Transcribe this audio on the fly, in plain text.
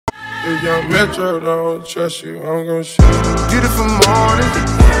If young Metro don't trust you, I'm gon' shoot you. Beautiful morning,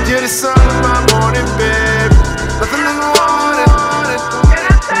 you're the sun of my morning, babe. Nothing in the morning.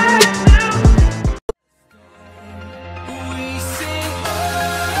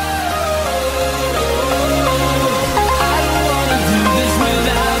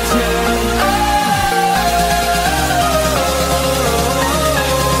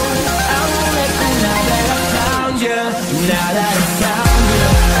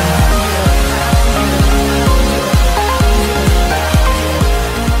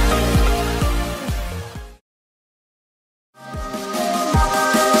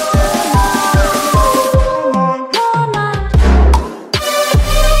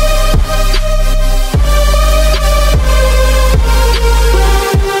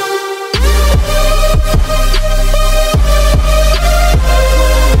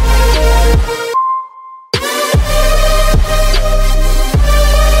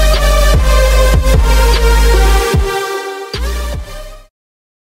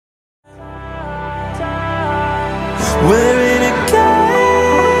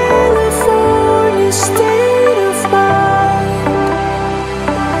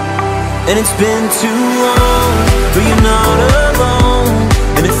 And it's been too long, but you're not alone,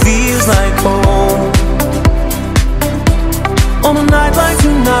 and it feels like home. On a night like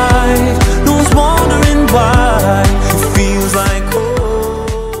tonight, no one's wondering why. It feels like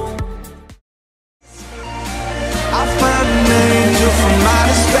home. I found an angel from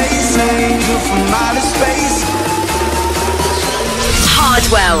outer space, angel from outer space.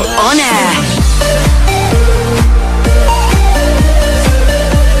 Hardwell on air.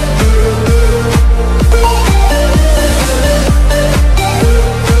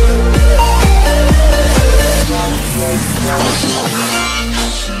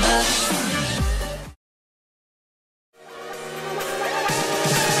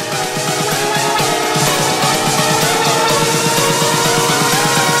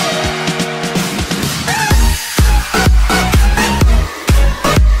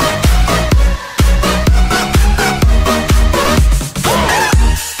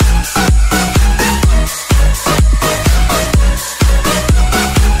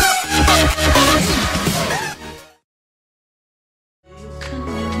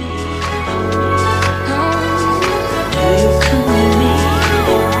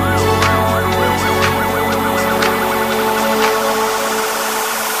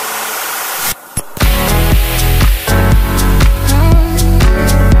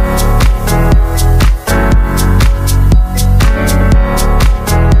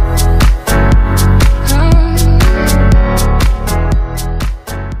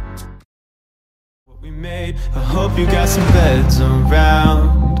 I hope you got some beds around,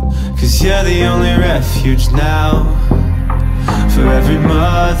 'cause you're the only refuge now. For every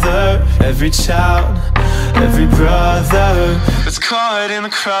mother, every child, every brother that's caught in the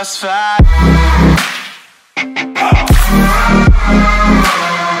crossfire,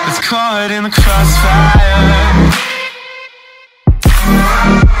 that's caught in the crossfire.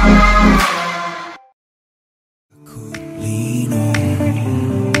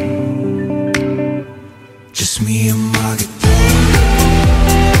 Just me and my guitar,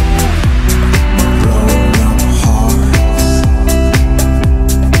 rolling up hearts,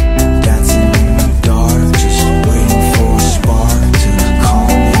 dancing in the dark, just waiting for a spark to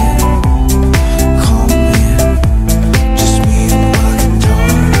come in. Just me and my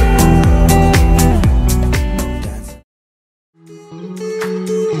guitar.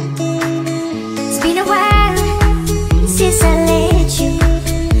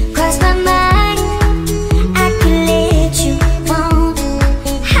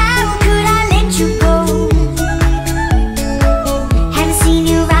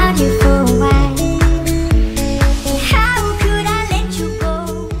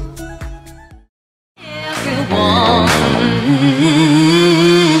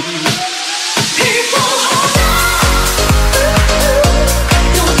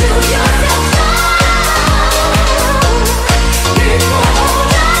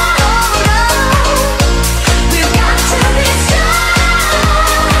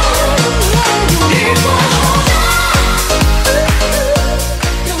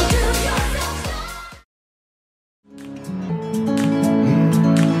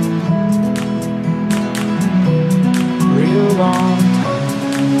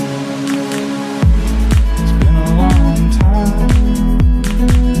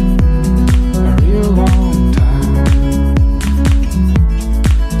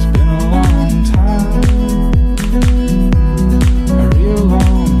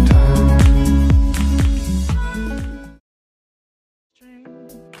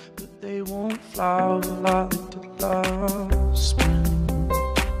 they won't flower like the blossom.